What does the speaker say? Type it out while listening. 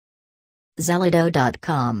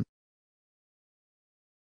Zelado.com.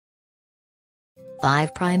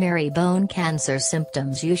 5 primary bone cancer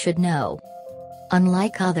symptoms you should know.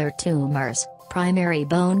 Unlike other tumors, primary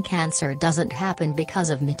bone cancer doesn't happen because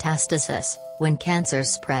of metastasis, when cancer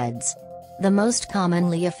spreads. The most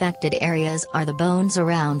commonly affected areas are the bones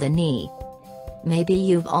around the knee. Maybe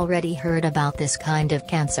you've already heard about this kind of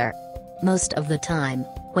cancer. Most of the time,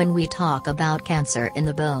 when we talk about cancer in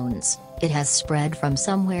the bones, it has spread from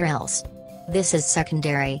somewhere else. This is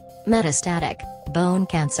secondary, metastatic, bone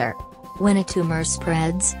cancer. When a tumor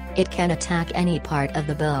spreads, it can attack any part of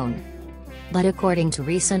the bone. But according to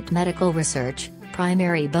recent medical research,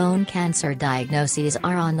 primary bone cancer diagnoses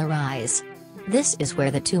are on the rise. This is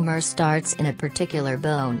where the tumor starts in a particular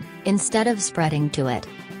bone, instead of spreading to it.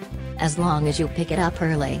 As long as you pick it up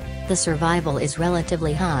early, the survival is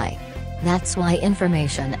relatively high. That's why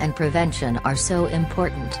information and prevention are so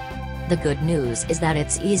important. The good news is that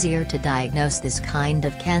it's easier to diagnose this kind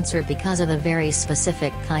of cancer because of a very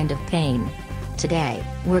specific kind of pain. Today,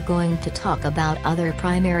 we're going to talk about other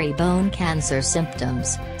primary bone cancer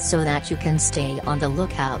symptoms, so that you can stay on the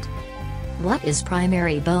lookout. What is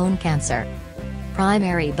primary bone cancer?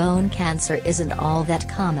 Primary bone cancer isn't all that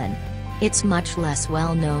common. It's much less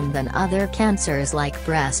well known than other cancers like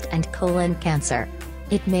breast and colon cancer.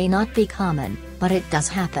 It may not be common, but it does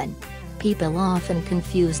happen. People often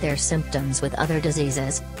confuse their symptoms with other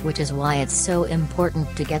diseases, which is why it's so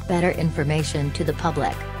important to get better information to the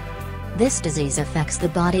public. This disease affects the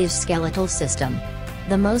body's skeletal system.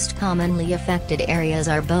 The most commonly affected areas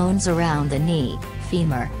are bones around the knee,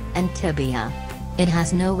 femur, and tibia. It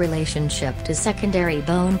has no relationship to secondary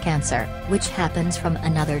bone cancer, which happens from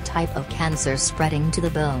another type of cancer spreading to the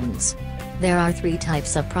bones. There are 3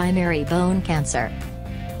 types of primary bone cancer.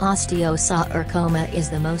 Osteosarcoma is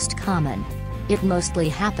the most common. It mostly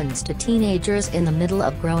happens to teenagers in the middle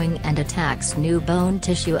of growing and attacks new bone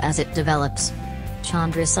tissue as it develops.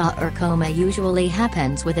 Chondrosarcoma usually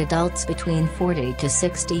happens with adults between 40 to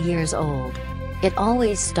 60 years old. It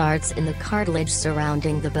always starts in the cartilage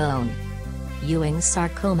surrounding the bone. Ewing's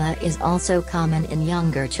sarcoma is also common in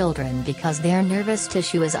younger children because their nervous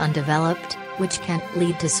tissue is undeveloped, which can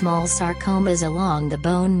lead to small sarcomas along the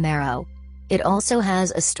bone marrow. It also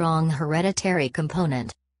has a strong hereditary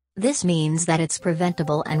component. This means that it's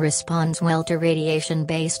preventable and responds well to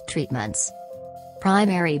radiation-based treatments.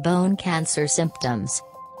 Primary bone cancer symptoms.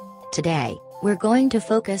 Today, we're going to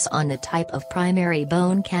focus on the type of primary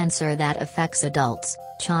bone cancer that affects adults,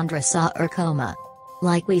 chondrosarcoma.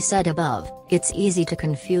 Like we said above, it's easy to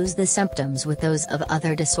confuse the symptoms with those of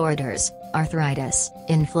other disorders, arthritis,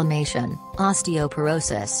 inflammation,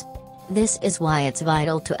 osteoporosis. This is why it's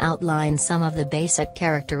vital to outline some of the basic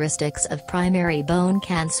characteristics of primary bone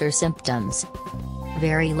cancer symptoms.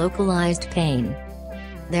 Very localized pain.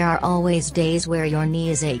 There are always days where your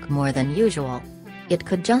knees ache more than usual. It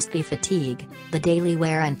could just be fatigue, the daily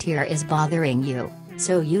wear and tear is bothering you,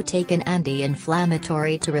 so you take an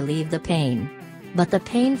anti-inflammatory to relieve the pain. But the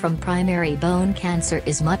pain from primary bone cancer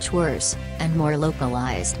is much worse, and more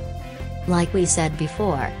localized. Like we said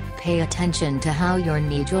before, pay attention to how your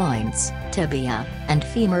knee joints, tibia, and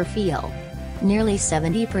femur feel. Nearly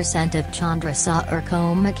 70% of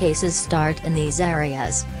chondrosarcoma cases start in these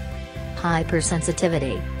areas.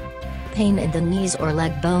 Hypersensitivity. Pain in the knees or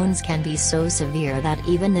leg bones can be so severe that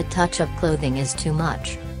even the touch of clothing is too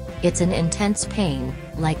much. It's an intense pain,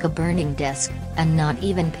 like a burning disc, and not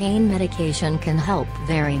even pain medication can help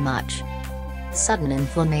very much. Sudden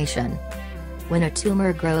inflammation. When a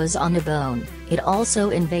tumor grows on the bone, it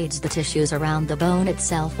also invades the tissues around the bone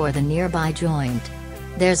itself or the nearby joint.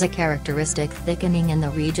 There's a characteristic thickening in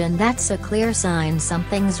the region that's a clear sign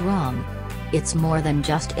something's wrong. It's more than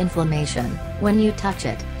just inflammation. When you touch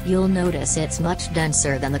it, you'll notice it's much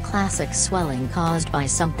denser than the classic swelling caused by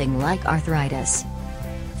something like arthritis.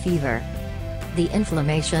 Fever. The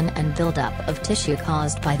inflammation and buildup of tissue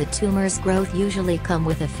caused by the tumor's growth usually come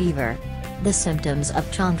with a fever. The symptoms of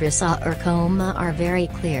chondrosarcoma are very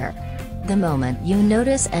clear. The moment you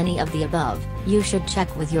notice any of the above, you should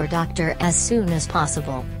check with your doctor as soon as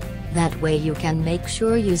possible. That way you can make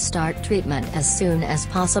sure you start treatment as soon as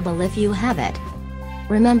possible if you have it.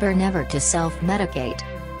 Remember never to self-medicate.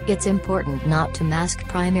 It's important not to mask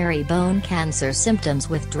primary bone cancer symptoms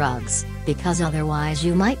with drugs, because otherwise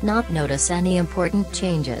you might not notice any important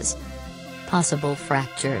changes. Possible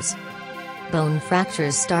fractures. Bone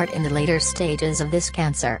fractures start in the later stages of this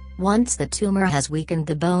cancer, once the tumor has weakened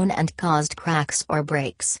the bone and caused cracks or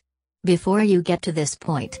breaks. Before you get to this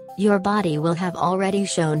point, your body will have already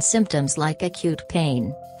shown symptoms like acute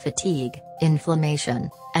pain, fatigue, inflammation,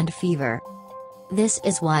 and fever. This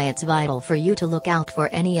is why it's vital for you to look out for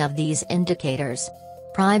any of these indicators.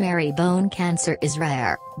 Primary bone cancer is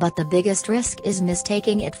rare, but the biggest risk is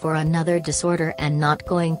mistaking it for another disorder and not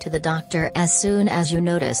going to the doctor as soon as you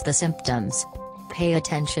notice the symptoms. Pay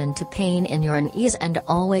attention to pain in your knees and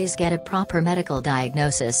always get a proper medical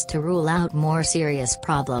diagnosis to rule out more serious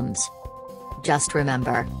problems. Just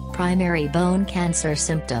remember, primary bone cancer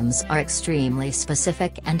symptoms are extremely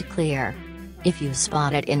specific and clear. If you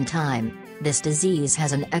spot it in time, this disease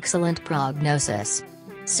has an excellent prognosis.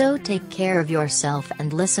 So take care of yourself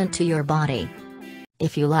and listen to your body.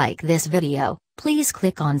 If you like this video, please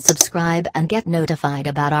click on subscribe and get notified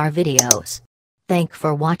about our videos. Thanks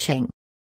for watching.